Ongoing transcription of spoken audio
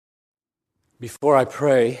Before I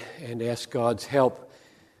pray and ask God's help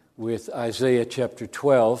with Isaiah chapter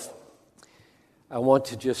 12, I want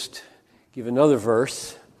to just give another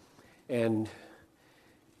verse and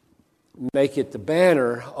make it the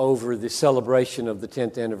banner over the celebration of the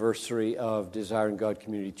 10th anniversary of Desiring God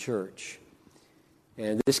Community Church.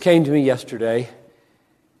 And this came to me yesterday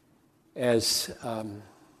as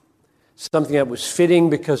something that was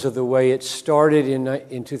fitting because of the way it started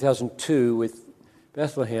in 2002 with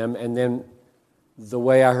Bethlehem, and then the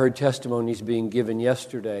way I heard testimonies being given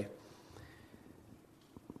yesterday.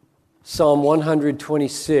 Psalm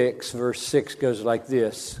 126, verse 6 goes like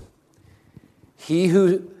this: He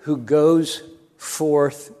who goes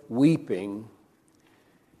forth weeping,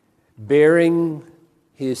 bearing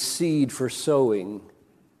his seed for sowing,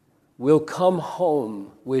 will come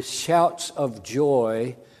home with shouts of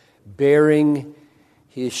joy, bearing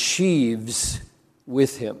his sheaves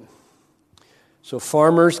with him. So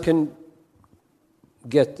farmers can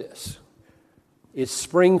get this. It's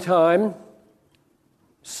springtime,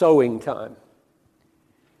 sowing time.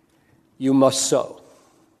 You must sow,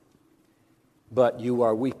 but you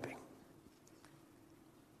are weeping.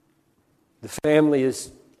 The family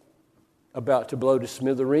is about to blow to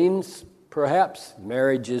smithereens, perhaps.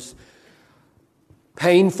 Marriage is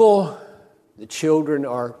painful. The children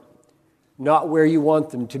are not where you want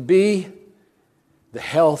them to be. The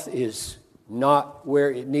health is not where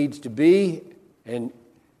it needs to be. And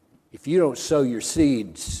if you don't sow your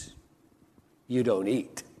seeds, you don't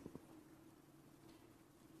eat.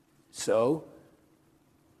 So,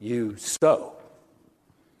 you sow.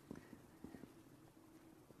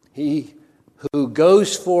 He who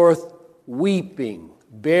goes forth weeping,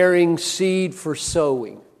 bearing seed for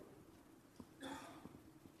sowing.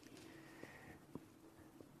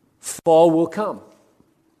 Fall will come.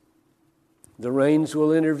 The rains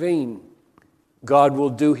will intervene. God will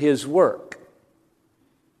do His work.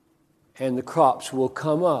 And the crops will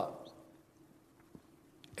come up.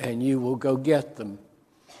 And you will go get them.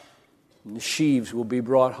 And the sheaves will be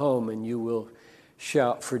brought home and you will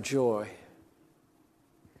shout for joy.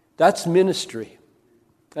 That's ministry.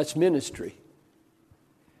 That's ministry.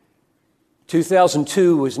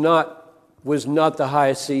 2002 was not the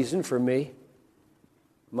highest season for me,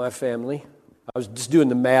 my family. I was just doing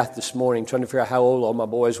the math this morning, trying to figure out how old all my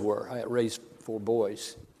boys were. I had raised 4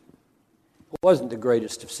 boys. It wasn't the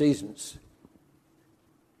greatest of seasons.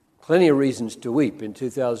 Plenty of reasons to weep in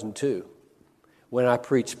 2002 when I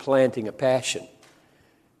preached Planting a Passion.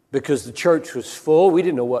 Because the church was full, we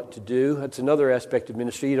didn't know what to do. That's another aspect of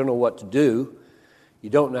ministry. You don't know what to do. You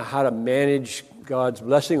don't know how to manage God's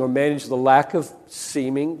blessing or manage the lack of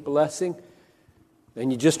seeming blessing.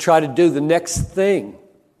 And you just try to do the next thing.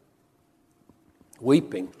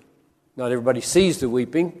 Weeping. Not everybody sees the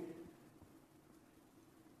weeping.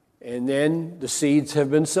 And then the seeds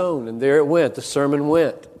have been sown, and there it went. The sermon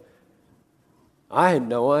went. I had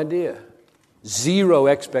no idea. Zero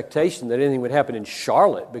expectation that anything would happen in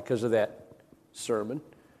Charlotte because of that sermon.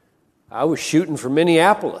 I was shooting for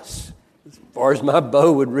Minneapolis as far as my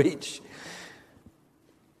bow would reach.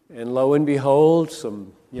 And lo and behold,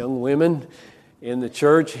 some young women in the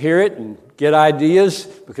church hear it and get ideas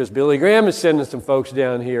because Billy Graham is sending some folks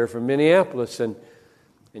down here from Minneapolis, and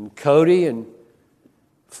Cody and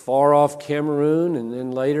far off Cameroon, and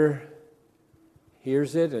then later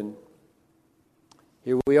hears it, and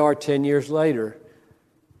here we are 10 years later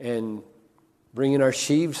and bringing our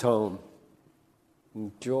sheaves home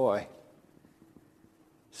in joy.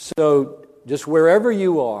 So just wherever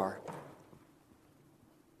you are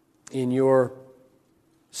in your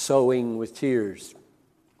sowing with tears,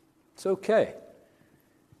 it's okay.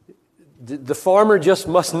 The farmer just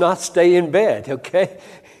must not stay in bed, okay?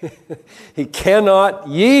 He cannot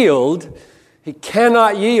yield. He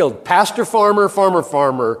cannot yield. Pastor farmer,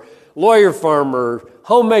 farmer, lawyer farmer,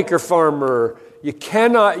 homemaker farmer. You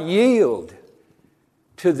cannot yield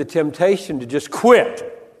to the temptation to just quit.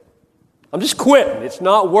 I'm just quitting. It's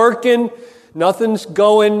not working. Nothing's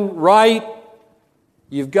going right.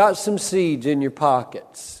 You've got some seeds in your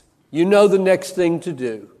pockets. You know the next thing to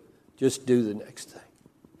do. Just do the next thing.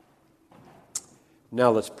 Now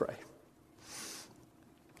let's pray.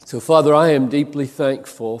 So, Father, I am deeply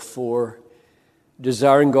thankful for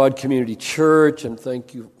Desiring God Community Church, and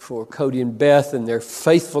thank you for Cody and Beth and their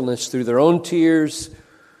faithfulness through their own tears,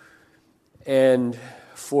 and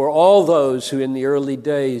for all those who in the early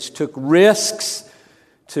days took risks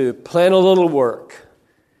to plan a little work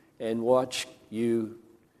and watch you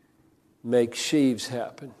make sheaves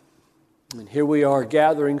happen. And here we are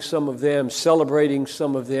gathering some of them, celebrating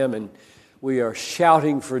some of them, and we are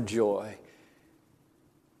shouting for joy.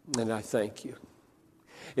 And I thank you.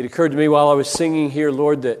 It occurred to me while I was singing here,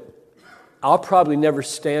 Lord, that I'll probably never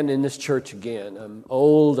stand in this church again. I'm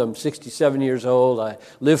old. I'm 67 years old. I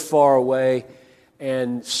live far away.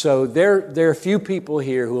 And so there are a few people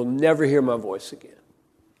here who will never hear my voice again.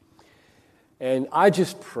 And I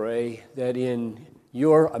just pray that in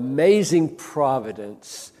your amazing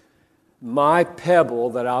providence, my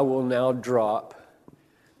pebble that I will now drop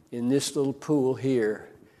in this little pool here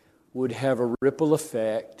would have a ripple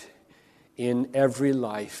effect in every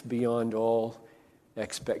life beyond all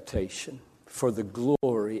expectation, for the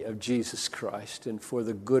glory of Jesus Christ and for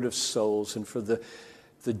the good of souls and for the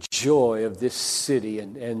joy of this city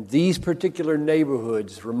and these particular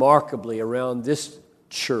neighborhoods, remarkably, around this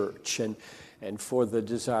church and for the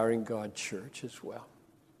Desiring God Church as well.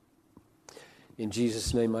 In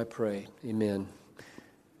Jesus' name I pray. Amen.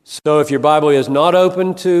 So if your Bible is not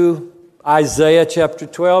open to Isaiah chapter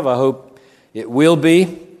 12, I hope it will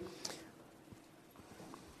be.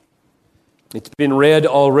 It's been read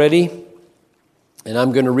already, and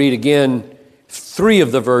I'm going to read again 3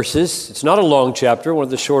 of the verses. It's not a long chapter, one of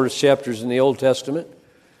the shortest chapters in the Old Testament,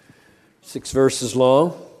 6 verses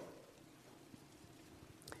long.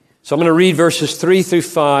 So I'm going to read verses 3 through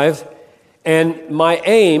 5, and my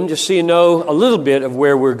aim, just so you know a little bit of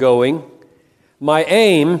where we're going, my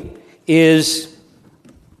aim is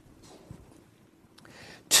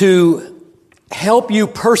to help you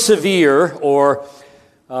persevere or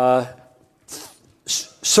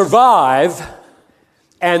survive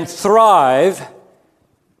and thrive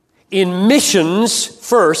in missions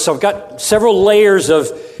first. So I've got several layers of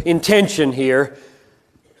intention here.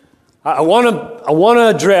 I want to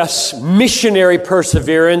address missionary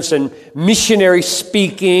perseverance and missionary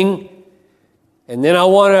speaking. And then I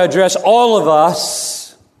want to address all of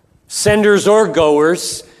us, senders or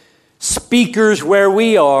goers, speakers where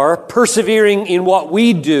we are, persevering in what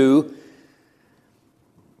we do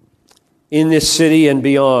in this city and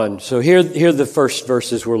beyond. So here are the first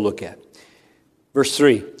verses we'll look at. Verse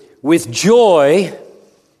 3, with joy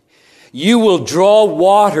you will draw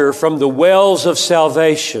water from the wells of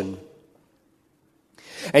salvation.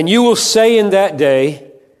 And you will say in that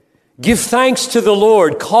day, give thanks to the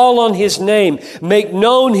Lord, call on His name, make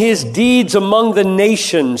known His deeds among the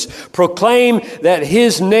nations, proclaim that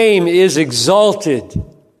His name is exalted.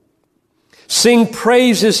 Sing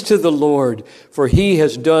praises to the Lord, for He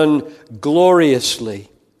has done gloriously.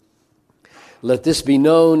 Let this be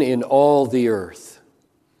known in all the earth.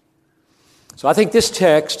 So I think this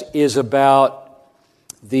text is about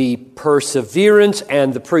the perseverance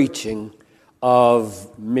and the preaching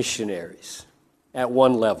of missionaries at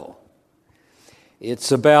one level.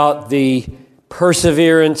 It's about the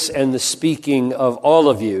perseverance and the speaking of all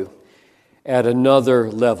of you at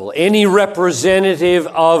another level. Any representative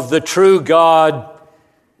of the true God,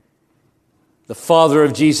 the Father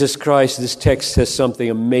of Jesus Christ, this text has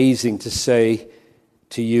something amazing to say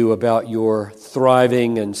to you about your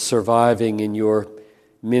thriving and surviving in your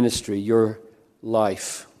ministry, your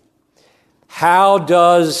life. How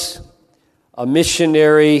does a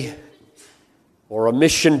missionary or a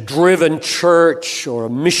mission-driven church or a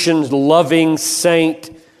mission-loving saint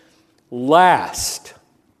last?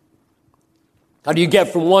 How do you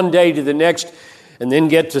get from one day to the next and then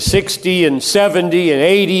get to 60 and 70 and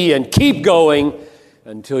 80 and keep going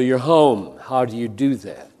until you're home? How do you do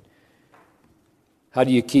that? How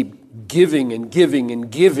do you keep giving and giving and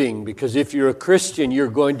giving? Because if you're a Christian, you're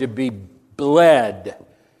going to be bled.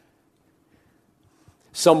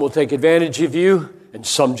 Some will take advantage of you, and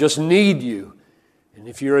some just need you. And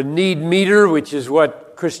if you're a need meter, which is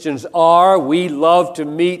what Christians are, we love to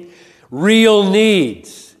meet real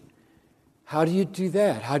needs. How do you do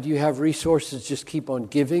that? How do you have resources just keep on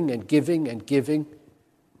giving and giving and giving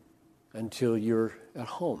until you're at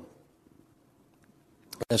home?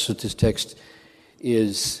 That's what this text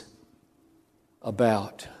is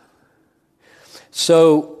about.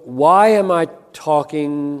 So why am I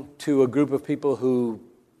talking to a group of people who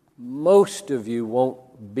most of you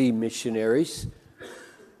won't be missionaries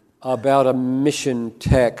about a mission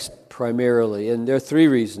text primarily? And there are 3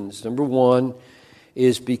 reasons. Number 1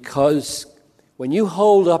 is because when you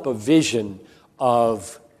hold up a vision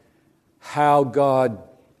of how God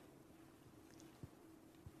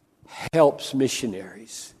helps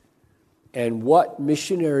missionaries and what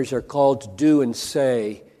missionaries are called to do and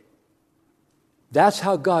say, that's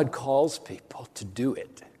how God calls people to do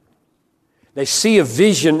it. They see a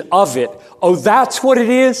vision of it. Oh, that's what it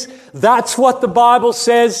is? That's what the Bible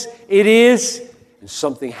says it is? And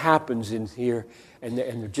something happens in here, and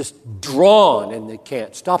they're just drawn, and they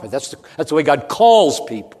can't stop it. That's the way God calls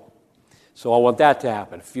people. So I want that to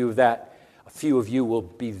happen. A few of you will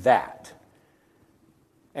be that.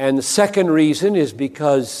 And the second reason is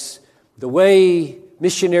because the way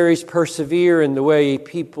missionaries persevere and the way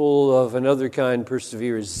people of another kind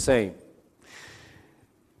persevere is the same.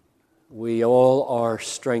 We all are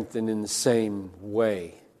strengthened in the same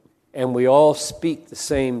way, and we all speak the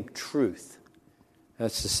same truth.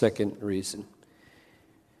 That's the second reason.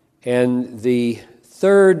 And the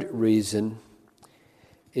third reason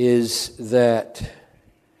is that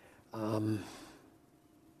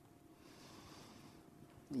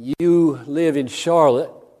you live in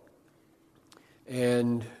Charlotte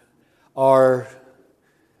and are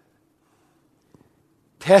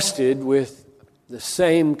tested with the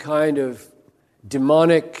same kind of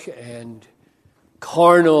demonic and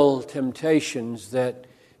carnal temptations that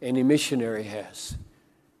any missionary has.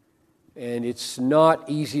 And it's not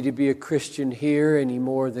easy to be a Christian here any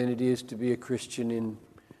more than it is to be a Christian in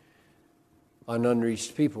an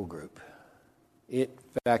unreached people group. In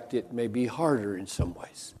fact, it may be harder in some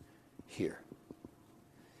ways here.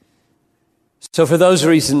 So for those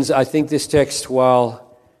reasons, I think this text,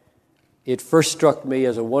 while it first struck me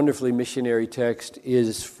as a wonderfully missionary text,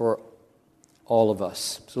 is for all of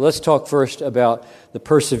us. So let's talk first about the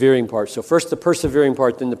persevering part. So first the persevering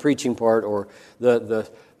part, then the preaching part, or the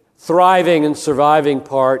thriving and surviving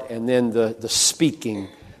part, and then the speaking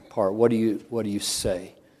part. What do you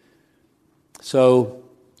say? So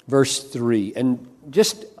verse 3, and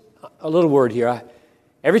just a little word here.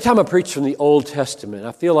 Every time I preach from the Old Testament,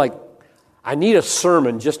 I feel like I need a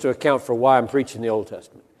sermon just to account for why I'm preaching the Old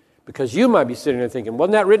Testament. Because you might be sitting there thinking,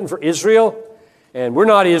 wasn't that written for Israel? And we're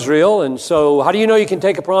not Israel, and so how do you know you can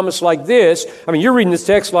take a promise like this? I mean, you're reading this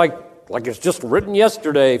text like it's just written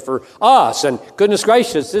yesterday for us, and goodness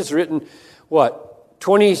gracious, this is written,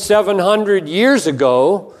 2,700 years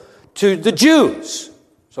ago to the Jews.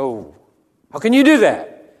 So how can you do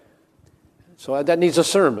that? So that needs a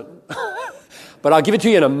sermon. But I'll give it to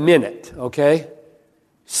you in a minute, okay?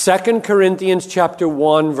 2 Corinthians chapter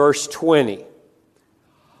 1, verse 20.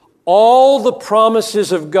 All the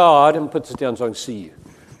promises of God, and put this down so I can see you.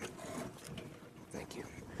 Thank you.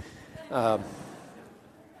 I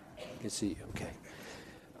can see you,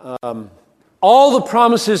 okay. All the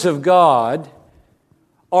promises of God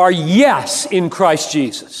are yes in Christ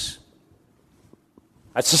Jesus.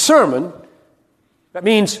 That's a sermon. That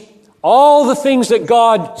means all the things that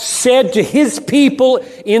God said to His people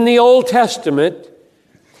in the Old Testament,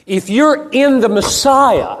 if you're in the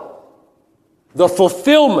Messiah, the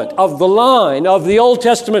fulfillment of the line of the Old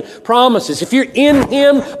Testament promises, if you're in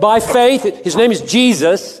Him by faith, His name is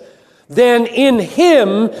Jesus, then in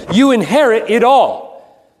Him you inherit it all.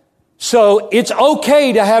 So it's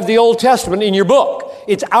okay to have the Old Testament in your book.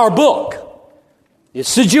 It's our book.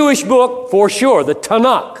 It's the Jewish book for sure, the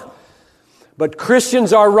Tanakh. But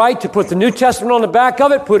Christians are right to put the New Testament on the back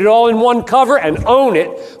of it, put it all in one cover, and own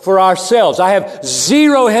it for ourselves. I have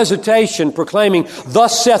zero hesitation proclaiming,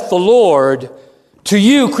 "Thus saith the Lord," to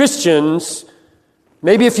you Christians.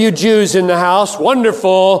 Maybe a few Jews in the house,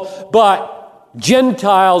 wonderful, but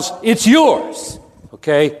Gentiles, it's yours.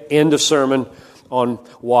 Okay, end of sermon on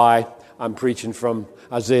why I'm preaching from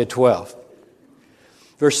Isaiah 12.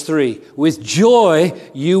 Verse 3, "With joy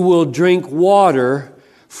you will drink water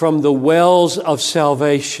from the wells of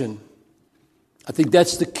salvation." I think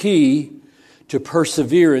that's the key to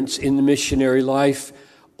perseverance in the missionary life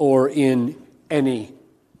or in any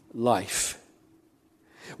life.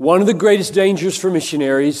 One of the greatest dangers for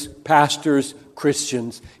missionaries, pastors,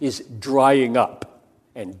 Christians, is drying up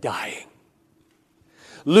and dying.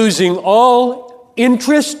 Losing all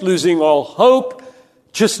interest, losing all hope,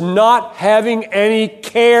 just not having any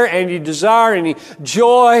care, any desire, any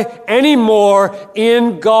joy anymore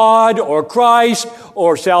in God or Christ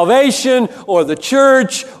or salvation or the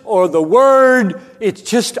church or the Word. It's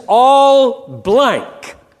just all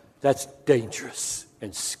blank. That's dangerous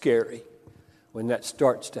and scary when that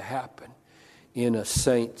starts to happen in a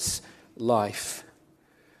saint's life.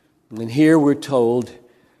 And here we're told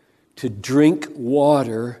to drink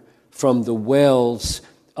water from the wells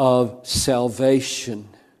of salvation.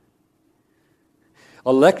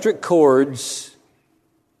 Electric cords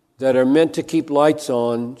that are meant to keep lights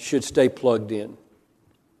on should stay plugged in.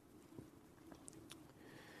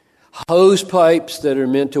 Hose pipes that are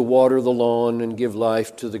meant to water the lawn and give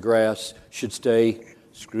life to the grass should stay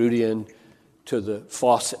screwed in to the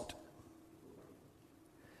faucet.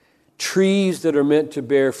 Trees that are meant to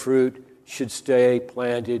bear fruit should stay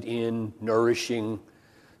planted in nourishing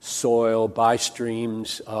soil by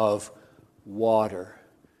streams of water.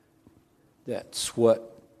 That's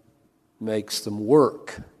what makes them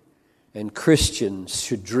work. And Christians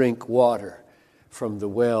should drink water from the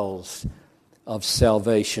wells of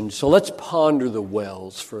salvation. So let's ponder the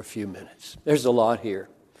wells for a few minutes. There's a lot here.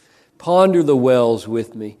 Ponder the wells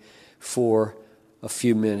with me for a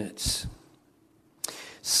few minutes.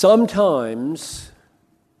 Sometimes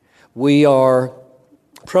we are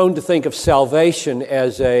prone to think of salvation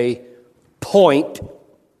as a point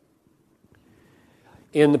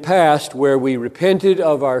in the past where we repented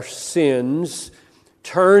of our sins,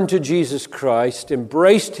 turned to Jesus Christ,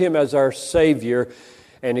 embraced Him as our Savior,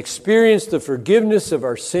 and experienced the forgiveness of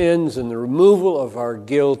our sins and the removal of our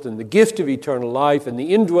guilt and the gift of eternal life and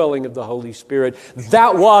the indwelling of the Holy Spirit.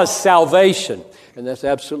 That was salvation. And that's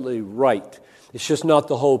absolutely right. It's just not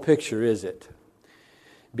the whole picture, is it?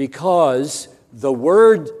 Because the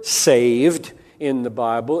word saved in the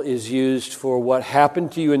Bible is used for what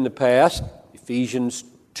happened to you in the past, Ephesians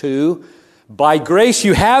 2. By grace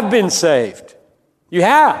you have been saved. You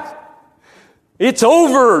have. It's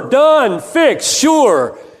over, done, fixed,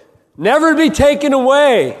 sure, never to be taken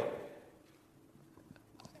away.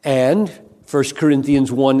 And 1 Corinthians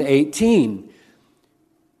 1:18,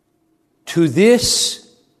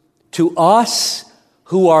 to us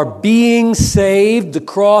who are being saved, the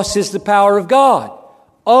cross is the power of God.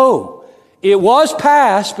 Oh, it was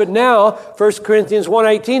past, but now 1 Corinthians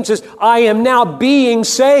 1:18 says, I am now being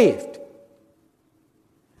saved.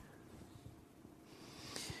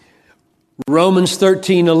 Romans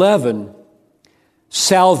 13:11,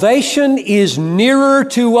 salvation is nearer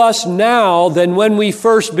to us now than when we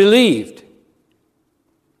first believed.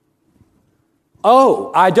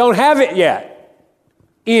 Oh, I don't have it yet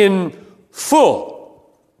in full.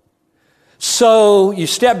 So you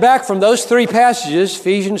step back from those three passages,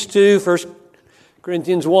 Ephesians 2, 1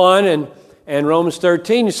 Corinthians 1, and Romans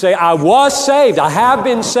 13, you say, I was saved. I have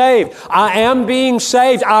been saved. I am being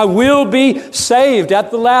saved. I will be saved.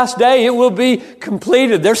 At the last day, it will be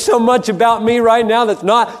completed. There's so much about me right now that's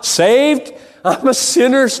not saved. I'm a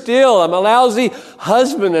sinner still. I'm a lousy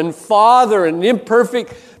husband and father and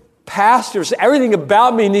imperfect pastor. Everything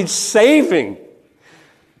about me needs saving.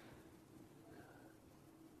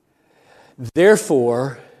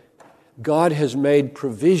 Therefore, God has made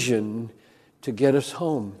provision to get us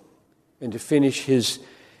home and to finish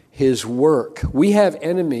His work. We have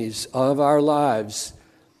enemies of our lives,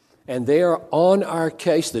 and they are on our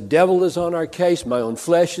case. The devil is on our case. My own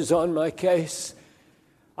flesh is on my case.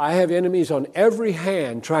 I have enemies on every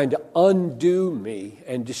hand trying to undo me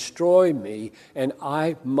and destroy me, and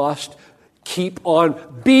I must keep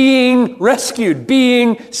on being rescued,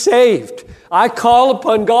 being saved. I call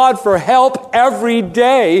upon God for help every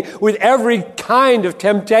day with every kind of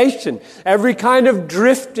temptation, every kind of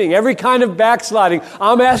drifting, every kind of backsliding.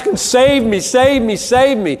 I'm asking, save me, save me,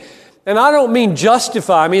 save me. And I don't mean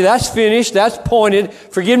justify me. That's finished. That's pointed.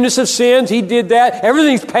 Forgiveness of sins, He did that.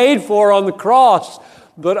 Everything's paid for on the cross.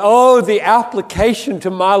 But oh, the application to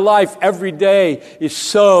my life every day is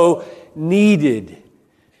so needed.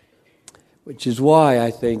 Which is why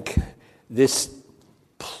I think this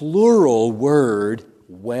plural word,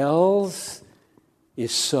 wells,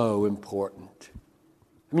 is so important.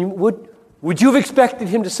 I mean, would you have expected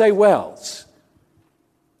him to say wells?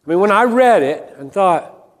 I mean, when I read it and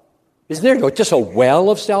thought, isn't there just a well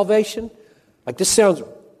of salvation? Like, this sounds,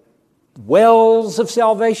 wells of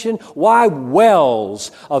salvation? Why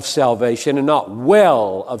wells of salvation and not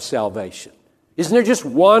well of salvation? Isn't there just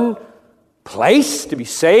one place to be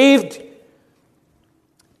saved?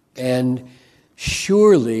 And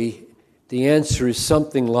surely the answer is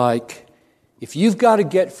something like, if you've got to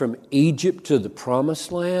get from Egypt to the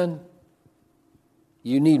Promised Land,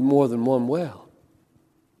 you need more than one well.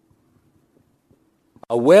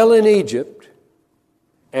 A well in Egypt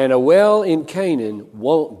and a well in Canaan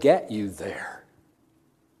won't get you there.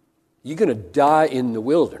 You're going to die in the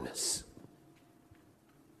wilderness.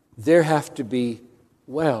 There have to be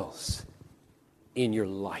wells in your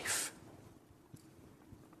life.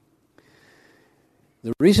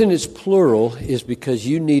 The reason it's plural is because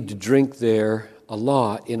you need to drink there a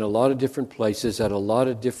lot, in a lot of different places, at a lot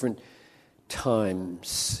of different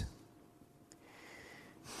times.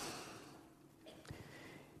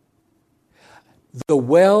 The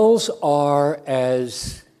wells are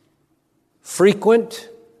as frequent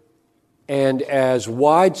and as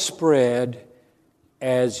widespread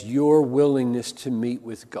as your willingness to meet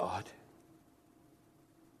with God.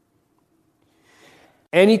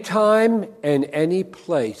 Anytime and any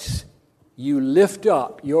place you lift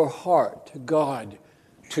up your heart to God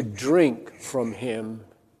to drink from Him,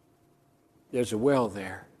 there's a well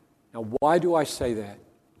there. Now, why do I say that?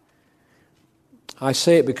 I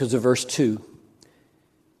say it because of verse 2.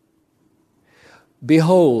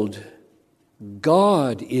 Behold,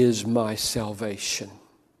 God is my salvation.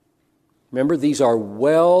 Remember, these are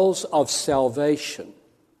wells of salvation.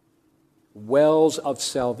 Wells of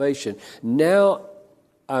salvation. Now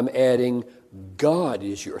I'm adding, God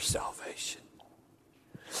is your salvation.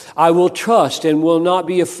 I will trust and will not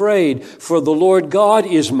be afraid, for the Lord God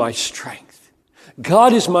is my strength.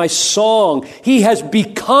 God is my song. He has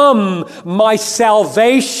become my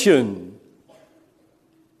salvation.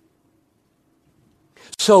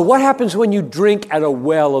 So what happens when you drink at a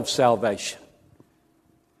well of salvation?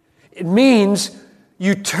 It means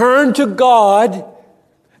you turn to God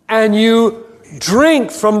and you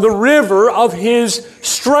drink from the river of His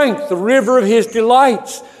strength, the river of His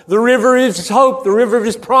delights, the river of His hope, the river of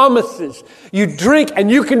His promises. You drink,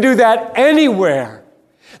 and you can do that anywhere.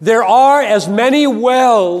 There are as many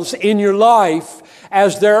wells in your life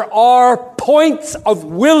as there are points of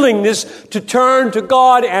willingness to turn to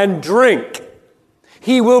God and drink.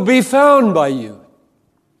 He will be found by you.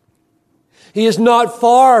 He is not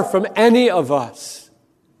far from any of us.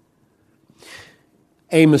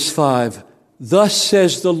 Amos 5, thus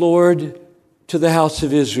says the Lord to the house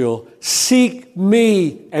of Israel, seek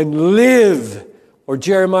me and live. Or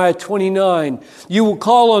Jeremiah 29, you will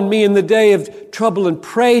call on me in the day of trouble and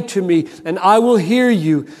pray to me, and I will hear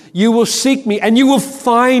you. You will seek me, and you will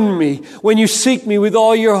find me when you seek me with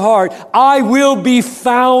all your heart. I will be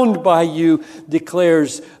found by you,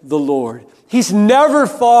 declares the Lord. He's never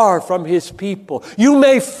far from His people. You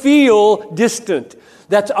may feel distant.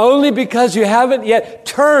 That's only because you haven't yet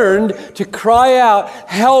turned to cry out,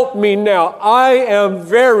 help me now. I am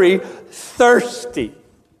very thirsty.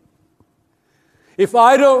 If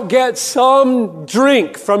I don't get some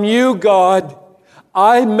drink from you, God,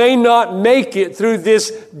 I may not make it through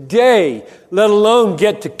this day, let alone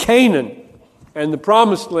get to Canaan and the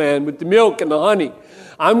promised land with the milk and the honey.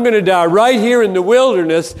 I'm going to die right here in the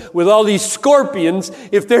wilderness with all these scorpions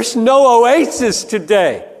if there's no oasis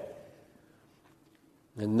today.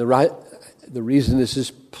 And the reason this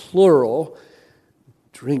is plural,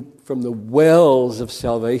 drink from the wells of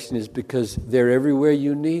salvation, is because they're everywhere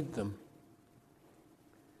you need them.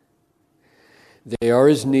 They are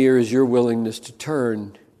as near as your willingness to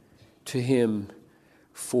turn to Him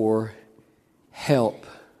for help.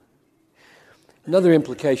 Another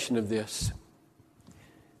implication of this: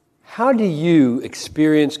 how do you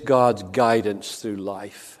experience God's guidance through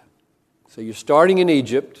life? So you're starting in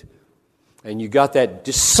Egypt, and you got that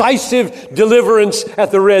decisive deliverance at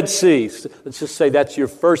the Red Sea. Let's just say that's your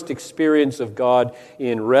first experience of God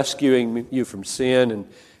in rescuing you from sin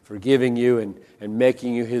and forgiving you and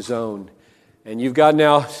making you His own. And you've got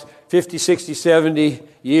now 50, 60, 70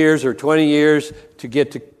 years or 20 years to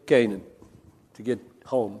get to Canaan, to get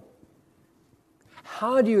home.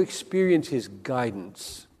 How do you experience His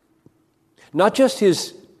guidance? Not just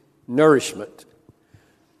His nourishment.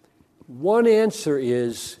 One answer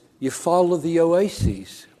is you follow the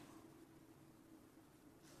oases.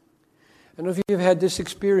 I don't know if you've had this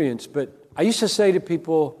experience, but I used to say to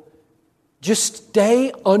people, just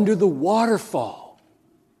stay under the waterfall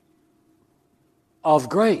of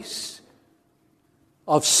grace,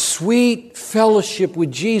 of sweet fellowship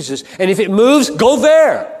with Jesus. And if it moves, go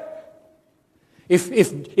there. If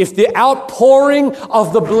the outpouring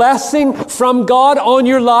of the blessing from God on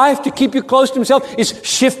your life to keep you close to Himself is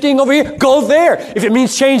shifting over here, go there. If it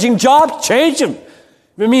means changing jobs, change them.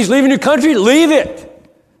 If it means leaving your country, leave it. If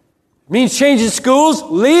it means changing schools,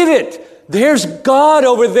 leave it. There's God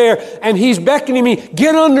over there, and He's beckoning me,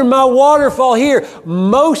 get under my waterfall here.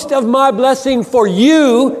 Most of my blessing for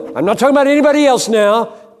you, I'm not talking about anybody else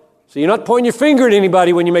now, so you're not pointing your finger at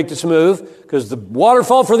anybody when you make this move, because the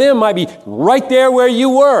waterfall for them might be right there where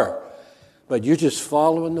you were. But you're just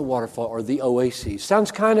following the waterfall or the oasis.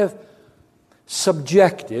 Sounds kind of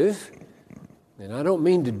subjective, and I don't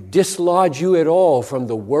mean to dislodge you at all from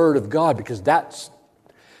the Word of God, because that's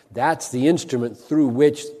the instrument through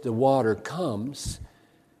which the water comes.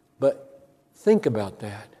 But think about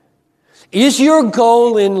that. Is your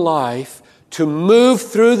goal in life to move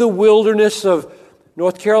through the wilderness of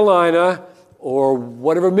North Carolina or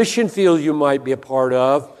whatever mission field you might be a part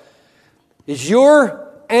of? Is your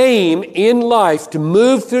aim in life to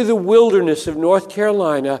move through the wilderness of North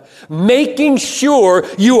Carolina, making sure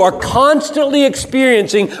you are constantly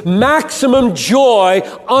experiencing maximum joy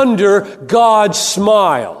under God's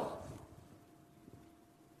smile?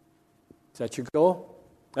 Is that your goal?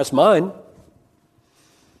 That's mine.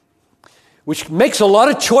 Which makes a lot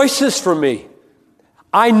of choices for me.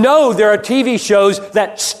 I know there are TV shows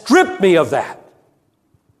that strip me of that.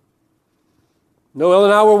 Noel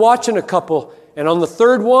and I were watching a couple, and on the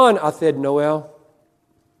third one, I said, Noel,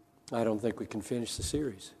 I don't think we can finish the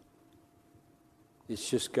series. It's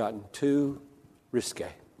just gotten too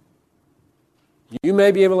risque. You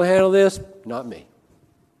may be able to handle this, not me.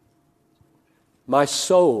 My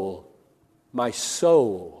soul, my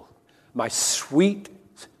sweet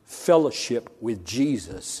fellowship with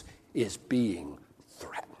Jesus is being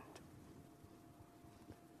threatened.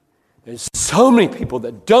 There's so many people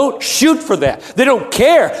that don't shoot for that. They don't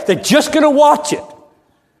care. They're just going to watch it.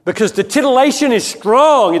 Because the titillation is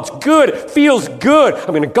strong. It's good. It feels good. I'm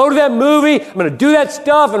going to go to that movie. I'm going to do that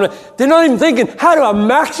stuff. They're not even thinking, how do I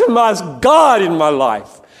maximize God in my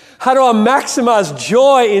life? How do I maximize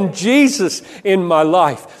joy in Jesus in my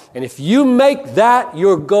life? And if you make that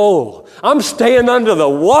your goal, I'm staying under the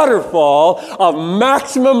waterfall of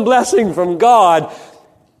maximum blessing from God,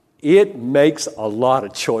 it makes a lot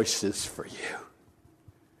of choices for you.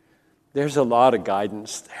 There's a lot of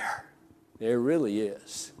guidance there. There really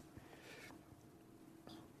is.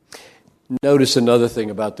 Notice another thing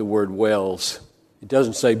about the word wells. It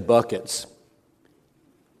doesn't say buckets.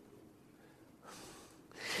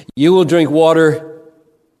 You will drink water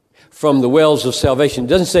from the wells of salvation. It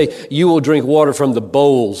doesn't say you will drink water from the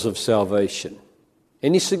bowls of salvation.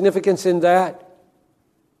 Any significance in that?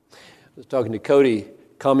 I was talking to Cody,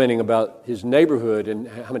 commenting about his neighborhood and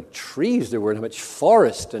how many trees there were and how much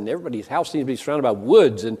forest, and everybody's house seemed to be surrounded by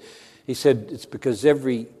woods. And he said it's because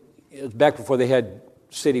back before they had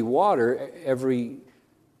city water, every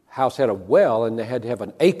house had a well, and they had to have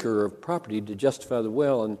an acre of property to justify the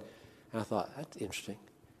well. And I thought, that's interesting.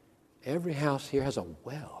 Every house here has a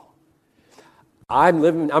well. I'm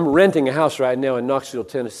renting a house right now in Knoxville,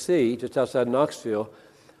 Tennessee, just outside Knoxville,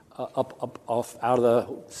 off out of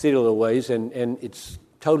the city a little ways, and it's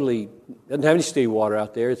totally doesn't have any city water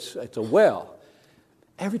out there. It's a well.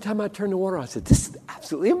 Every time I turn the water on, I said, "This is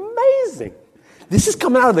absolutely amazing. This is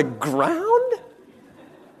coming out of the ground."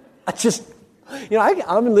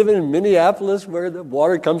 I'm living in Minneapolis where the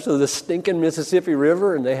water comes to the stinking Mississippi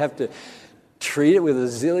River, and they have to treat it with a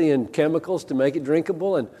zillion chemicals to make it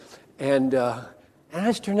drinkable. And I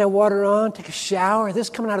just turn that water on, take a shower. This is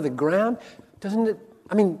coming out of the ground. Doesn't it?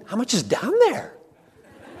 I mean, how much is down there?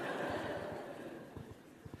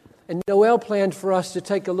 And Noel planned for us to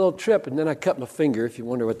take a little trip, and then I cut my finger, if you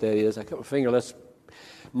wonder what that is. I cut my finger last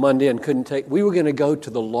Monday and couldn't take. We were going to go to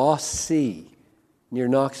the Lost Sea near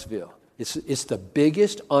Knoxville. It's the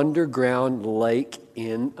biggest underground lake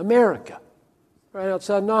in America, right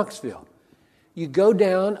outside Knoxville. You go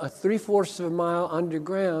down a 3/4 of a mile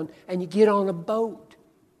underground, and you get on a boat.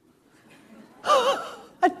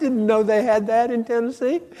 I didn't know they had that in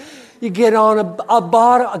Tennessee. You get on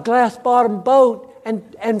a glass-bottom boat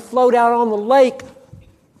and float out on the lake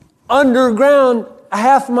underground a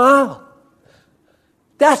half mile.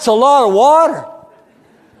 That's a lot of water.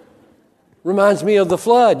 Reminds me of the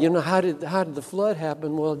flood. You know, how did the flood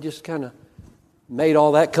happen? Well, it just kind of made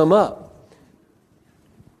all that come up.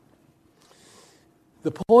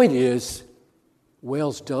 The point is,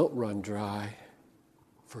 wells don't run dry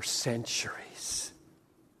for centuries.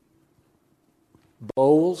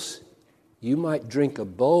 Bowls, you might drink a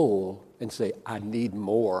bowl and say, I need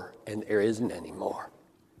more, and there isn't any more.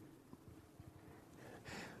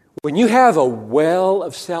 When you have a well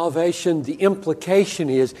of salvation, the implication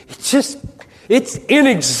is it's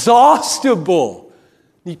inexhaustible.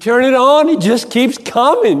 You turn it on, it just keeps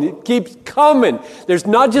coming. It keeps coming. There's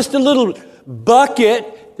not just a little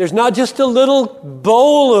bucket. There's not just a little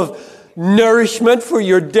bowl of nourishment for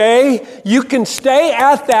your day. You can stay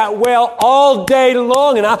at that well all day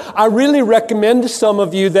long. And I really recommend to some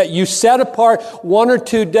of you that you set apart 1 or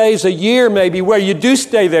 2 days a year maybe where you do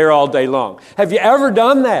stay there all day long. Have you ever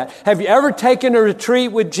done that? Have you ever taken a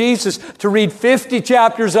retreat with Jesus to read 50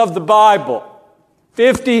 chapters of the Bible?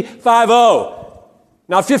 50-50.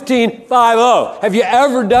 Not 15-50. Have you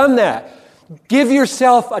ever done that? Give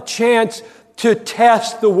yourself a chance to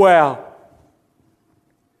test the well.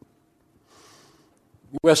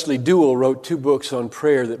 Wesley Duell wrote 2 books on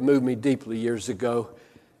prayer that moved me deeply years ago.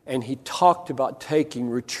 And he talked about taking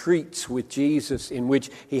retreats with Jesus in which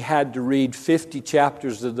he had to read 50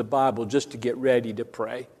 chapters of the Bible just to get ready to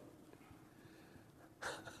pray.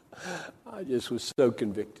 I just was so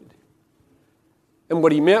convicted. And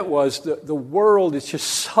what he meant was the world is just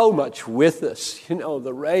so much with us. You know,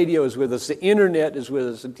 the radio is with us, the internet is with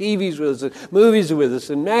us, the TV is with us, the movies are with us,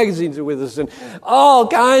 and magazines are with us, and all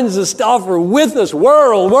kinds of stuff are with us.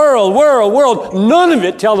 World. None of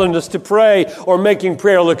it telling us to pray or making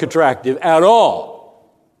prayer look attractive at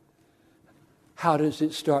all. How does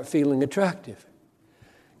it start feeling attractive?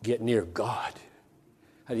 Get near God.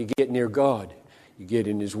 How do you get near God? You get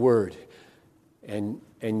in His Word. And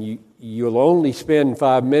you'll only spend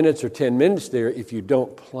 5 minutes or 10 minutes there if you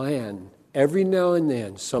don't plan every now and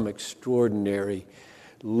then some extraordinary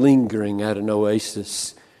lingering at an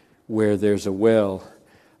oasis where there's a well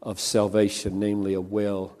of salvation, namely a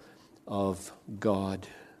well of God.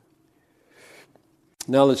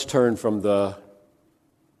 Now let's turn from the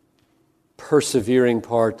persevering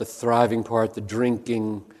part, the thriving part, the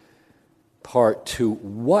drinking part to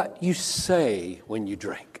what you say when you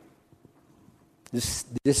drink. This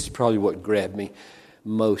is probably what grabbed me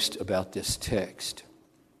most about this text.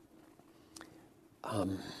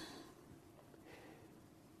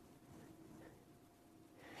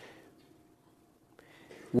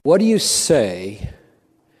 What do you say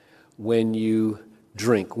when you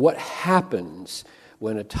drink? What happens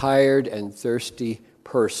when a tired and thirsty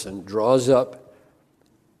person draws up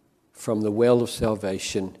from the well of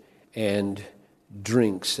salvation and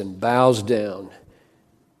drinks and bows down?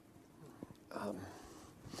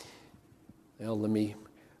 Well, let me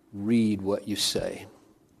read what you say.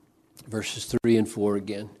 Verses 3 and 4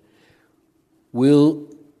 again.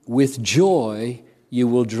 With joy you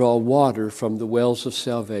will draw water from the wells of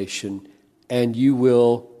salvation, and you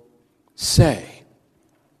will say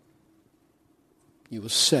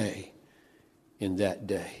in that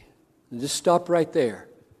day. Just stop right there.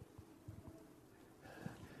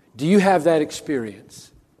 Do you have that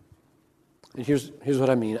experience? And here's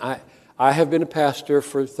what I mean. I have been a pastor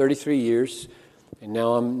for 33 years, and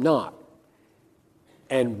now I'm not.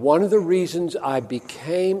 And one of the reasons I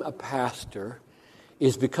became a pastor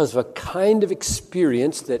is because of a kind of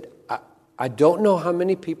experience that I don't know how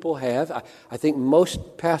many people have. I think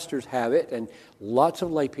most pastors have it, and lots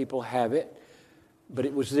of lay people have it. But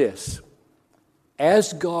it was this.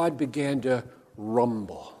 As God began to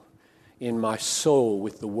rumble in my soul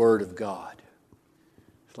with the Word of God.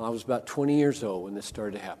 So I was about 20 years old when this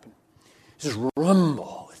started to happen. This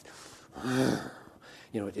rumble.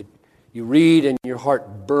 You read and your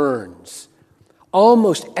heart burns.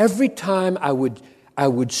 Almost every time I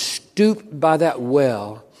would stoop by that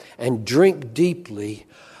well and drink deeply,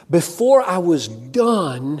 before I was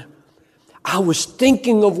done, I was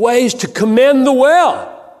thinking of ways to commend the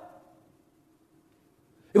well.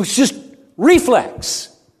 It was just reflex.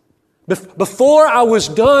 Before I was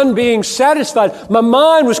done being satisfied, my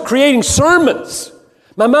mind was creating sermons.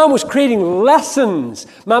 My mind was creating lessons.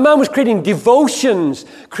 My mind was creating devotions,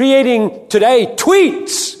 creating, today,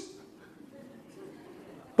 tweets.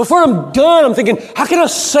 Before I'm done, I'm thinking, how can I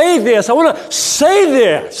say this? I want to say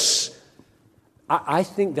this. I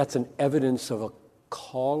think that's an evidence of a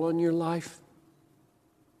call on your life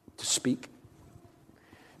to speak.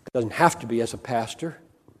 It doesn't have to be as a pastor.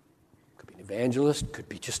 It could be an evangelist. It could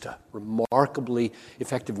be just a remarkably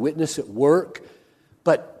effective witness at work.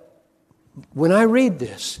 But when I read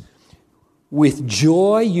this, with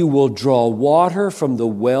joy you will draw water from the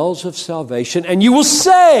wells of salvation, and you will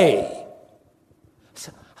say,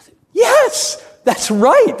 yes, that's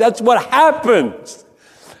right. That's what happens.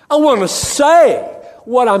 I want to say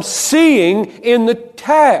what I'm seeing in the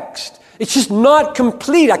text. It's just not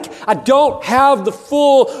complete. I don't have the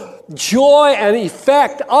full joy and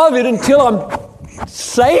effect of it until I'm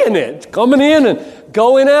saying it, coming in and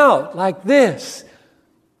going out like this.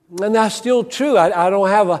 And that's still true. I don't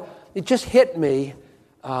have it just hit me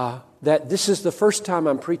that this is the first time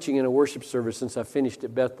I'm preaching in a worship service since I finished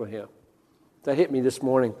at Bethlehem. That hit me this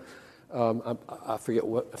morning. I forget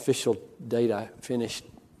what official date I finished,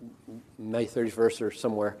 May 31st or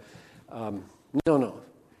somewhere. No,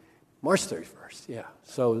 March 31st, yeah.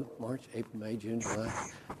 So March, April, May, June, July.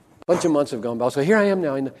 A bunch of months have gone by. So here I am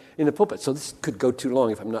now in the pulpit. So this could go too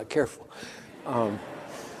long if I'm not careful.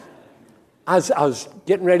 I was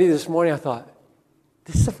getting ready this morning. I thought,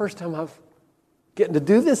 this is the first time I'm getting to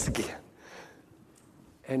do this again.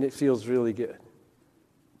 And it feels really good.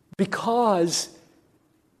 Because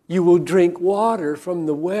you will drink water from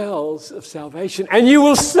the wells of salvation, and you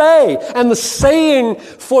will say, and the saying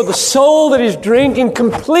for the soul that is drinking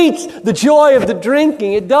completes the joy of the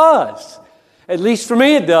drinking. It does. At least for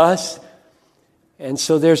me it does. And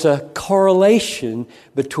so there's a correlation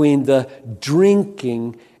between the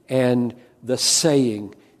drinking and the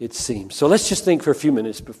saying, it seems. So let's just think for a few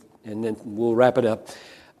minutes, and then we'll wrap it up.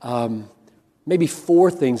 Maybe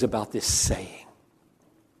 4 things about this saying.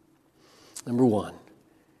 Number 1.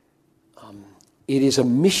 It is a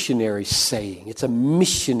missionary saying. It's a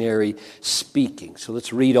missionary speaking. So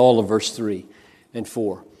let's read all of verse 3 and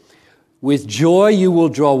 4. With joy you will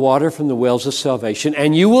draw water from the wells of salvation,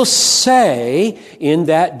 and you will say in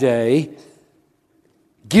that day,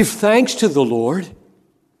 give thanks to the Lord,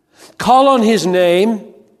 call on His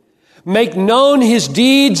name, make known His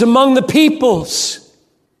deeds among the peoples.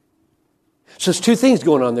 So there's 2 things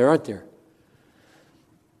going on there, aren't there?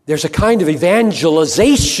 There's a kind of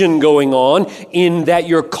evangelization going on in that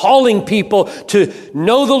you're calling people to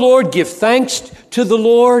know the Lord, give thanks to the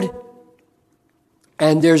Lord.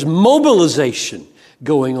 And there's mobilization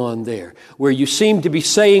going on there, where you seem to be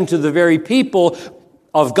saying to the very people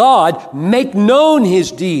of God, make known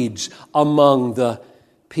His deeds among the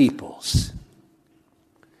peoples.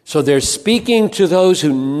 So they're speaking to those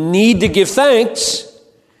who need to give thanks,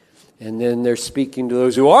 and then they're speaking to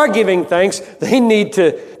those who are giving thanks. They need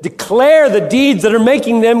to declare the deeds that are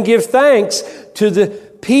making them give thanks to the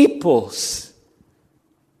peoples.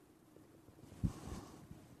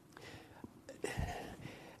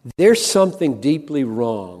 There's something deeply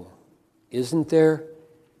wrong, isn't there,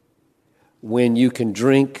 when you can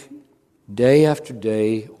drink day after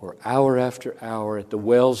day or hour after hour at the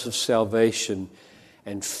wells of salvation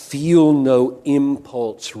and feel no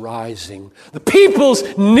impulse rising. The peoples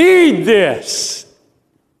need this.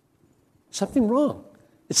 Something wrong.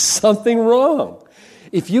 It's something wrong.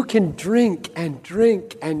 If you can drink and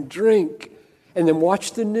drink and drink and then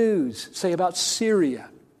watch the news, say about Syria.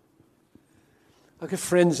 I've got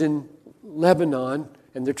friends in Lebanon,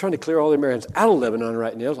 and they're trying to clear all the Americans out of Lebanon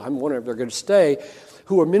right now. So I'm wondering if they're going to stay,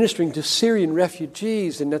 who are ministering to Syrian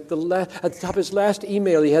refugees. And at the top of his last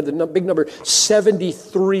email, he had the big number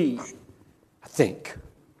 73, I think.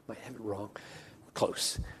 Might have it wrong.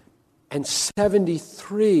 Close. And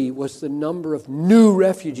 73 was the number of new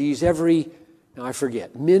refugees every, now I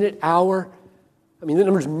forget, minute, hour. I mean, the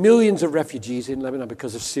number's millions of refugees in Lebanon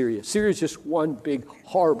because of Syria. Syria is just one big,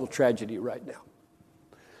 horrible tragedy right now.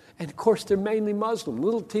 And of course, they're mainly Muslim,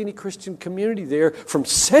 little teeny Christian community there from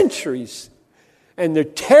centuries. And they're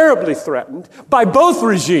terribly threatened by both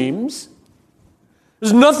regimes.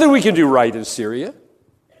 There's nothing we can do right in Syria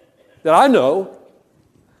that I know.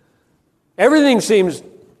 Everything seems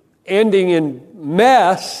ending in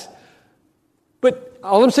mess. But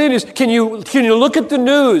all I'm saying is, can you look at the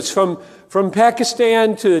news from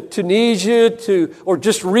Pakistan to Tunisia or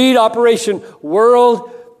just read Operation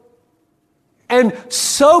World and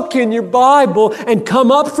soak in your Bible and come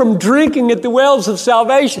up from drinking at the wells of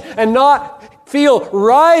salvation and not feel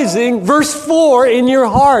rising, verse 4, in your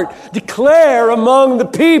heart. Declare among the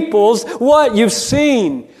peoples what you've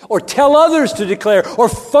seen, or tell others to declare, or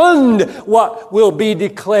fund what will be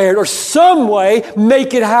declared, or some way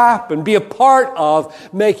make it happen. Be a part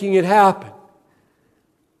of making it happen.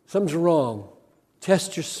 Something's wrong.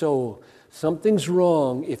 Test your soul. Something's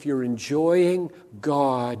wrong if you're enjoying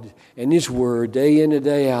God and His Word day in and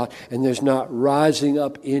day out, and there's not rising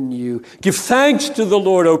up in you. Give thanks to the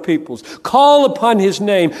Lord, O peoples. Call upon His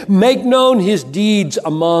name. Make known His deeds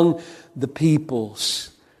among the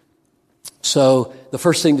peoples. So the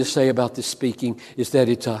first thing to say about this speaking is that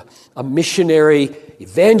it's a missionary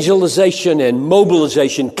evangelization and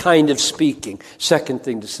mobilization kind of speaking. Second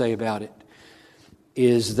thing to say about it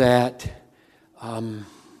is that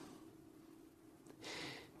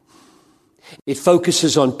it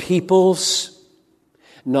focuses on peoples,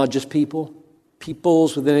 not just people.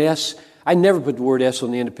 Peoples with an S. I never put the word S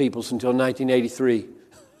on the end of peoples until 1983.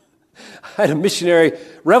 I had a missionary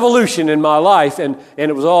revolution in my life, and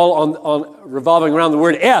it was all on revolving around the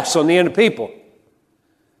word S on the end of people.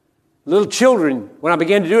 Little children, when I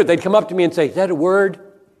began to do it, they'd come up to me and say, "Is that a word?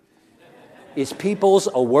 Is peoples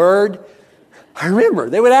a word?" I remember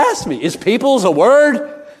they would ask me, "Is peoples a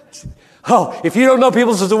word?" Oh, if you don't know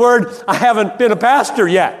peoples is a word, I haven't been a pastor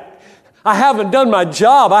yet. I haven't done my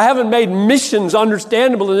job. I haven't made missions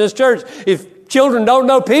understandable in this church. If children don't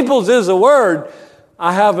know peoples is a word,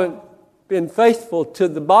 I haven't been faithful to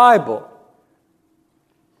the Bible.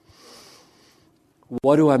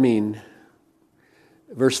 What do I mean?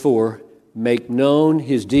 Verse 4, make known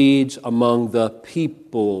His deeds among the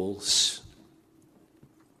peoples.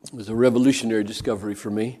 It was a revolutionary discovery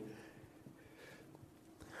for me.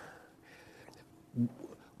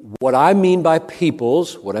 What I mean by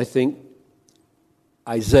peoples, what I think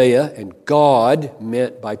Isaiah and God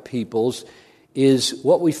meant by peoples, is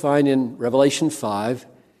what we find in Revelation 5.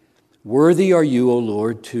 Worthy are you, O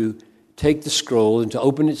Lord, to take the scroll and to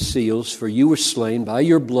open its seals, for you were slain. By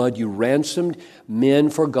your blood you ransomed men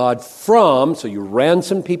for God from, so you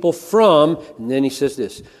ransomed people from, and then he says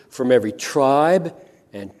this, from every tribe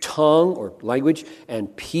and tongue or language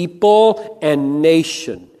and people and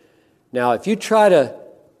nation. Now, if you try to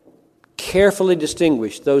carefully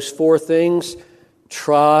distinguish those four things,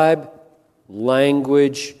 tribe,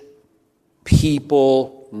 language,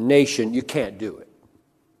 people, nation, you can't do it.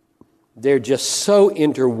 They're just so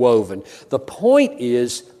interwoven. The point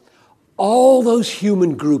is, all those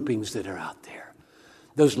human groupings that are out there,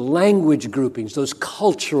 those language groupings, those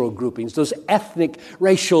cultural groupings, those ethnic,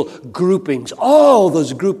 racial groupings, all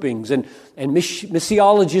those groupings. And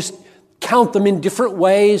missiologists count them in different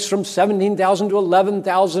ways, from 17,000 to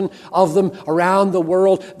 11,000 of them around the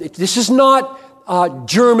world. This is not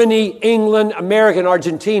Germany, England, America, and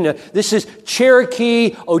Argentina. This is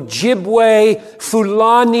Cherokee, Ojibwe,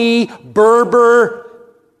 Fulani, Berber.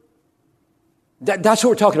 That's what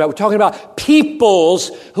we're talking about. We're talking about peoples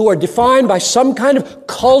who are defined by some kind of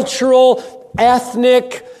cultural,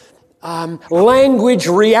 ethnic, language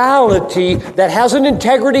reality that has an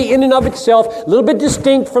integrity in and of itself, a little bit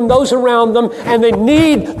distinct from those around them, and they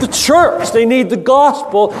need the church. They need the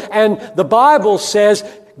gospel. And the Bible says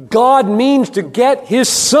God means to get His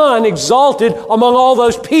Son exalted among all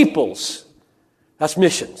those peoples. That's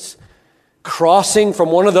missions. Crossing from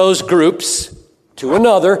one of those groups to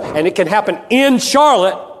another, and it can happen in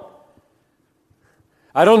Charlotte.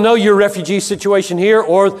 I don't know your refugee situation here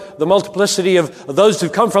or the multiplicity of those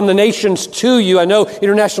who've come from the nations to you. I know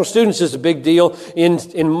international students is a big deal.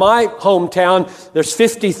 In my hometown, there's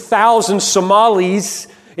 50,000 Somalis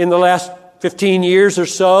in the last 15 years or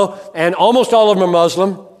so, and almost all of them are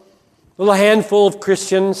Muslim. A little handful of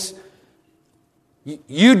Christians.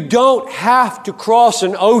 You don't have to cross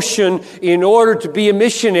an ocean in order to be a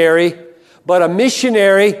missionary. But a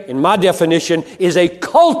missionary, in my definition, is a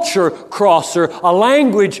culture crosser, a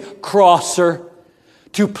language crosser.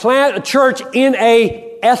 To plant a church in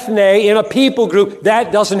a ethne, in a people group,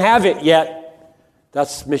 that doesn't have it yet.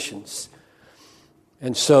 That's missions.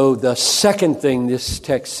 And so the second thing this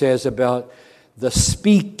text says about the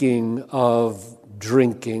speaking of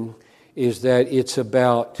drinking is that it's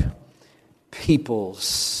about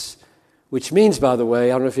peoples. Which means, by the way,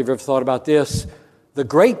 I don't know if you've ever thought about this, the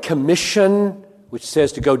Great Commission, which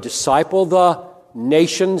says to go disciple the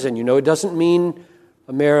nations, and you know it doesn't mean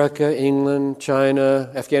America, England, China,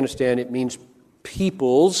 Afghanistan, it means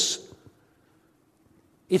peoples.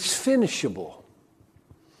 It's finishable.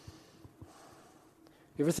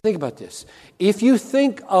 You ever think about this? If you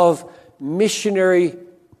think of missionary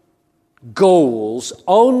goals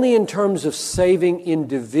only in terms of saving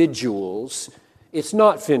individuals, it's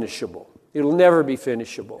not finishable. It'll never be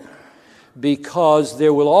finishable. Because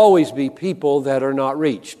there will always be people that are not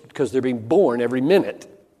reached, because they're being born every minute.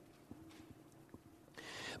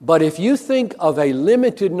 But if you think of a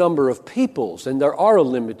limited number of peoples, and there are a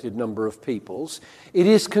limited number of peoples, it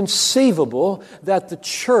is conceivable that the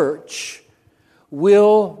church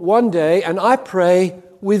will one day, and I pray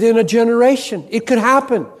within a generation, it could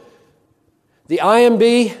happen. The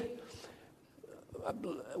IMB,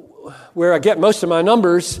 where I get most of my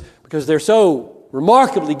numbers, because they're so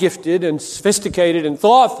remarkably gifted and sophisticated and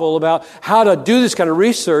thoughtful about how to do this kind of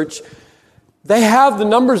research, they have the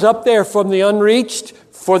numbers up there from the unreached,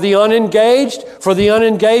 for the unengaged with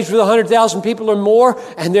 100,000 people or more,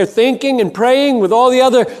 and they're thinking and praying with all the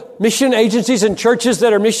other mission agencies and churches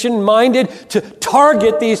that are mission-minded to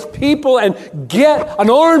target these people and get an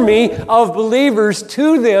army of believers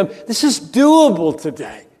to them. This is doable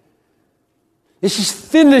today. This is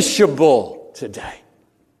finishable today.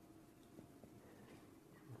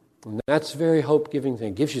 And that's a very hope-giving thing.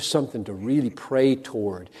 It gives you something to really pray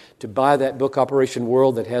toward, to buy that book, Operation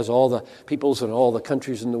World, that has all the peoples and all the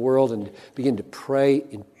countries in the world, and begin to pray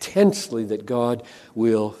intensely that God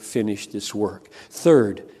will finish this work.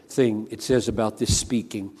 Third thing it says about this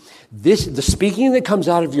speaking. The speaking that comes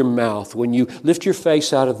out of your mouth when you lift your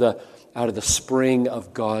face out of the spring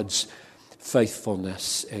of God's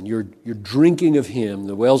faithfulness and you're drinking of Him,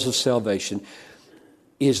 the wells of salvation,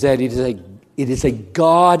 is that it is a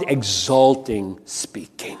God-exalting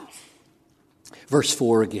speaking. Verse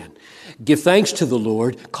 4 again. Give thanks to the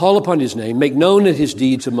Lord, call upon His name, make known His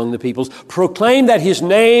deeds among the peoples, proclaim that His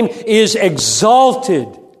name is exalted.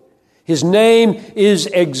 His name is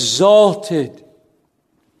exalted.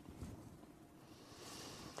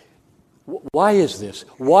 Why is this?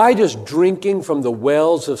 Why does drinking from the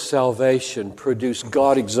wells of salvation produce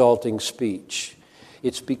God-exalting speech?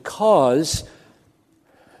 It's because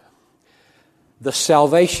the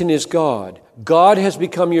salvation is God. God has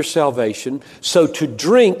become your salvation. So to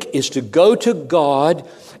drink is to go to God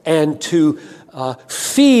and to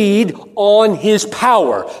feed on His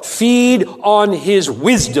power, feed on His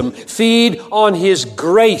wisdom, feed on His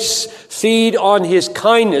grace, feed on His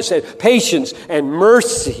kindness and patience and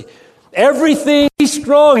mercy. Everything, He's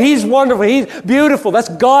strong, He's wonderful, He's beautiful. That's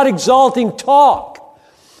God-exalting talk.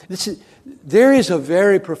 There is a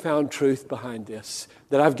very profound truth behind this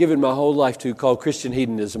that I've given my whole life to, called Christian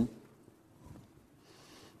hedonism,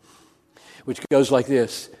 which goes like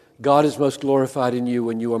this. God is most glorified in you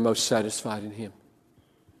when you are most satisfied in Him.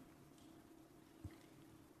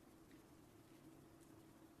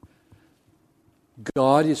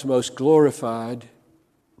 God is most glorified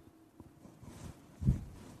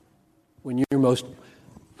when you're most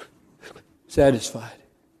satisfied.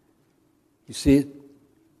 You see it?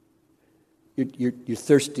 You're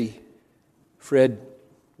thirsty. Fred,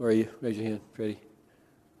 where are you? Raise your hand, Freddie.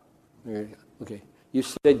 There you go. Okay. You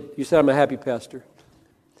said I'm a happy pastor.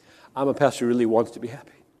 I'm a pastor who really wants to be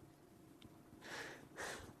happy.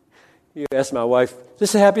 You ask my wife, is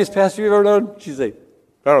this the happiest pastor you've ever known? She'd say,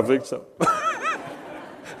 I don't think so.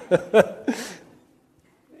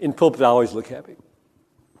 In pulpit, I always look happy.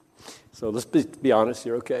 So let's be honest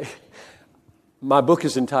here, okay? My book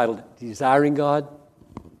is entitled, Desiring God,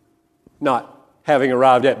 Not Having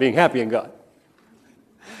Arrived at Being Happy in God.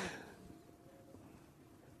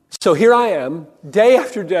 So here I am, day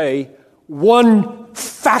after day, one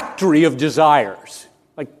factory of desires.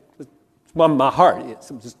 Like, it's one my heart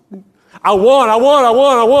is. I want.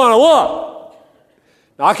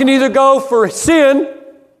 Now, I can either go for sin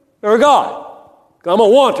or God. I'm a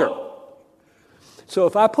wanter. So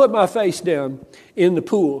if I put my face down in the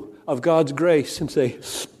pool of God's grace and say,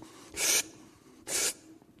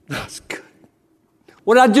 that's good.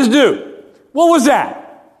 What did I just do? What was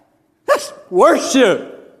that? That's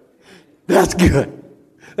worship. That's good.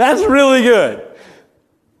 That's really good.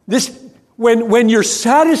 When you're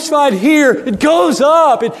satisfied here, it goes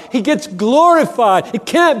up. He gets glorified. It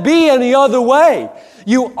can't be any other way.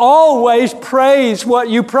 You always praise what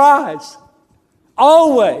you prize.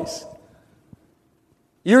 Always.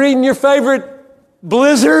 You're eating your favorite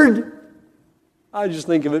Blizzard. I just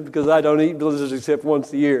think of it because I don't eat Blizzards except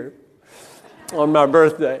once a year on my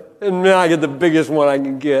birthday. And then I get the biggest one I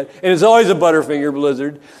can get. And it's always a Butterfinger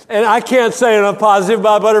Blizzard. And I can't say enough positive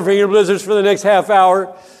about Butterfinger Blizzards for the next half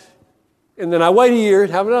hour. And then I wait a year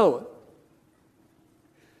and have another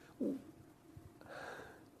one.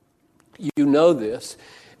 You know this.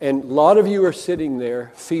 And a lot of you are sitting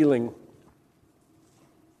there feeling,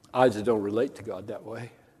 I just don't relate to God that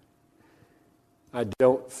way. I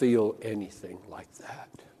don't feel anything like that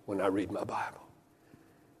when I read my Bible.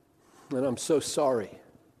 And I'm so sorry.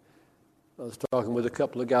 I was talking with a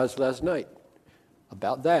couple of guys last night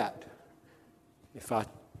about that. If I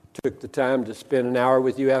took the time to spend an hour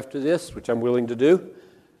with you after this, which I'm willing to do,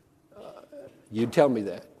 you'd tell me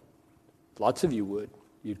that. Lots of you would.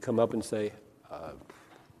 You'd come up and say,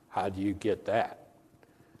 how do you get that?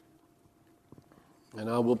 And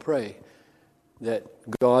I will pray that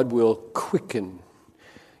God will quicken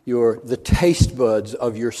the taste buds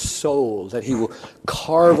of your soul, that He will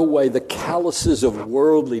carve away the calluses of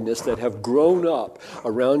worldliness that have grown up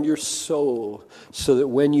around your soul, so that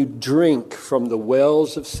when you drink from the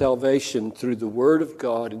wells of salvation through the Word of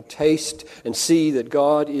God and taste and see that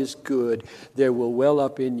God is good, there will well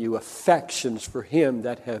up in you affections for Him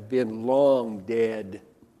that have been long dead.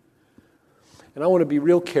 And I want to be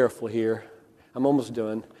real careful here. I'm almost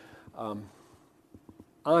done.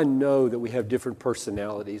 I know that we have different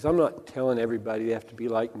personalities. I'm not telling everybody they have to be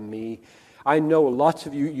like me. I know lots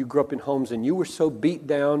of you grew up in homes and you were so beat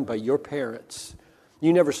down by your parents.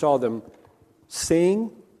 You never saw them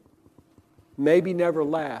sing, maybe never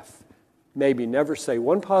laugh, maybe never say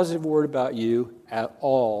one positive word about you at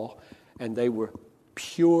all. And they were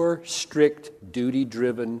pure, strict,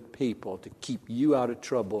 duty-driven people to keep you out of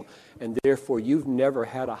trouble. And therefore, you've never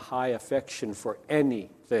had a high affection for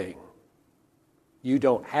anything. You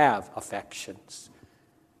don't have affections.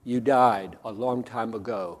 You died a long time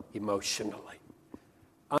ago emotionally.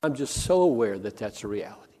 I'm just so aware that that's a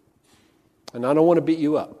reality. And I don't want to beat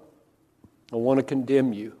you up. I want to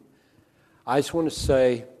condemn you. I just want to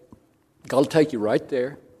say, God will take you right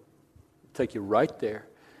there. Take you right there.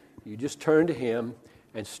 You just turn to Him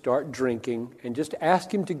and start drinking and just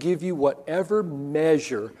ask Him to give you whatever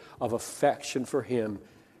measure of affection for Him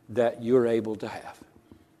that you're able to have.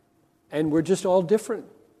 And we're just all different.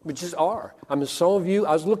 We just are. I mean, some of you,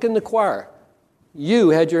 I was looking in the choir. You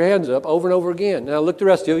had your hands up over and over again. And I looked at the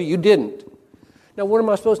rest of you didn't. Now, what am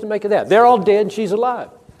I supposed to make of that? They're all dead and she's alive.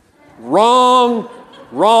 Wrong.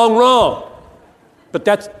 But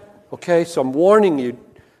that's, okay, so I'm warning you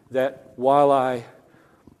that while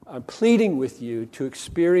I'm pleading with you to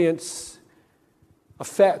experience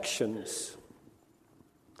affections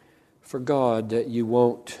for God, that you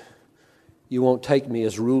won't take me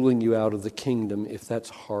as ruling you out of the kingdom if that's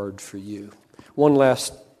hard for you. One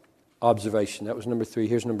last observation. That was number 3.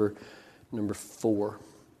 Here's number 4.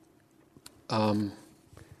 And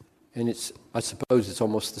I suppose it's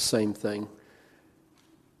almost the same thing.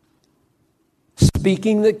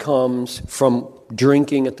 Speaking that comes from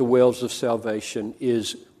drinking at the wells of salvation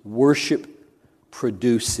is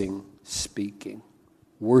worship-producing speaking.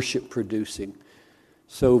 Worship-producing.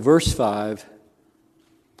 So verse 5,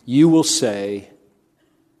 you will say,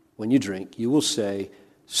 when you drink, you will say,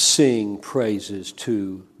 sing praises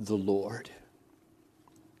to the Lord.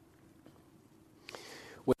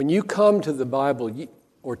 When you come to the Bible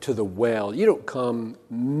or to the well, you don't come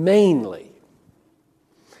mainly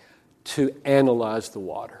to analyze the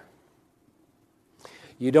water.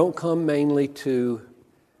 You don't come mainly to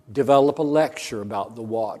develop a lecture about the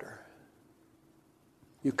water.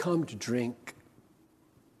 You come to drink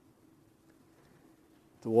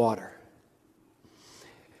the water.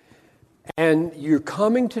 And you're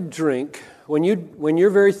coming to drink when you're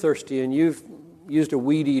very thirsty and you've used a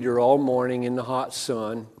weed eater all morning in the hot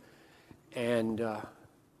sun and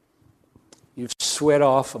you've sweat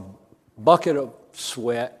off a bucket of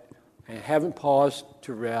sweat and haven't paused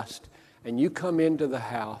to rest, and you come into the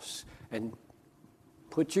house and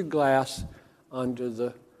put your glass under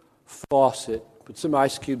the faucet, put some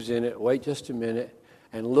ice cubes in it, wait just a minute,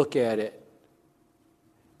 and look at it.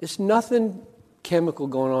 There's nothing chemical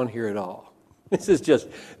going on here at all. This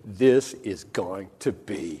is going to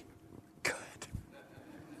be good.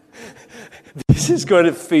 This is going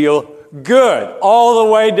to feel good all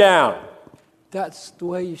the way down. That's the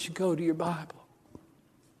way you should go to your Bible.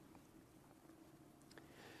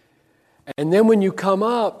 And then when you come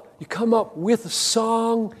up with a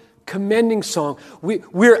song, commending song.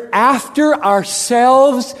 We're after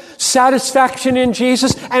ourselves satisfaction in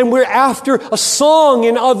Jesus, and we're after a song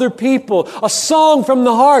in other people, a song from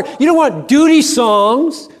the heart. You don't want duty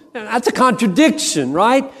songs. That's a contradiction,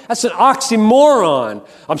 right? That's an oxymoron.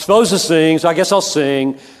 I'm supposed to sing, so I guess I'll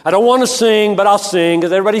sing. I don't want to sing, but I'll sing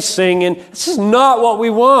because everybody's singing. This is not what we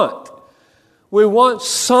want. We want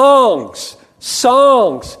songs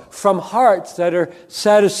from hearts that are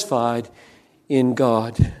satisfied in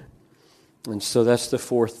God. And so that's the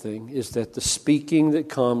fourth thing, is that the speaking that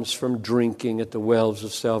comes from drinking at the wells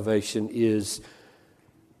of salvation is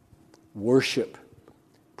worship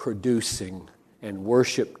producing and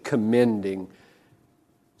worship commending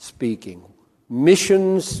speaking.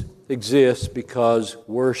 Missions exist because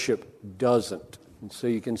worship doesn't. And so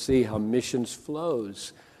you can see how missions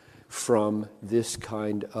flows from this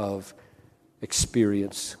kind of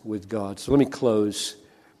experience with God. So let me close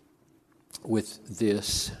with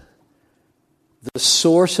this. The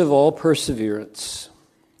source of all perseverance,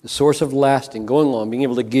 the source of lasting, going along, being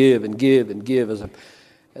able to give and give and give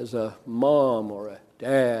as a mom or a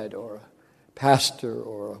dad or a pastor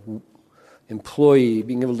or an employee,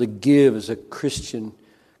 being able to give as a Christian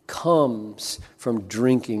comes from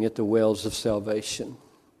drinking at the wells of salvation.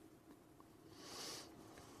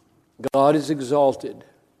 God is exalted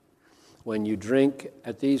when you drink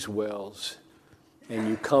at these wells and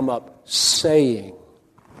you come up saying,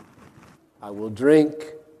 I will drink,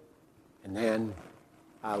 and then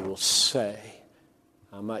I will say.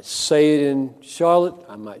 I might say it in Charlotte,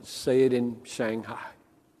 I might say it in Shanghai.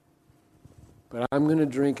 But I'm going to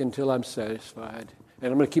drink until I'm satisfied.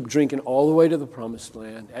 And I'm going to keep drinking all the way to the promised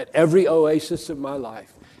land, at every oasis of my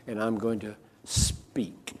life. And I'm going to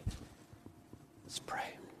speak. Let's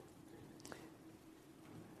pray.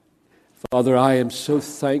 Father, I am so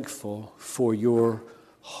thankful for your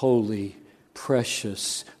holy,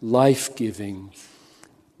 precious, life-giving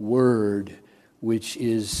word, which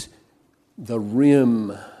is the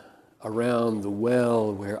rim around the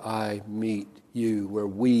well where I meet you, where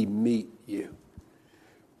we meet you.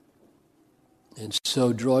 And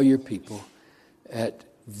so draw your people at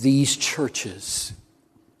these churches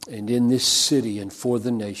and in this city and for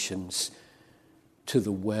the nations to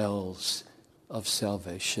the wells of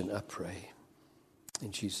salvation, I pray.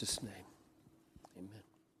 In Jesus' name.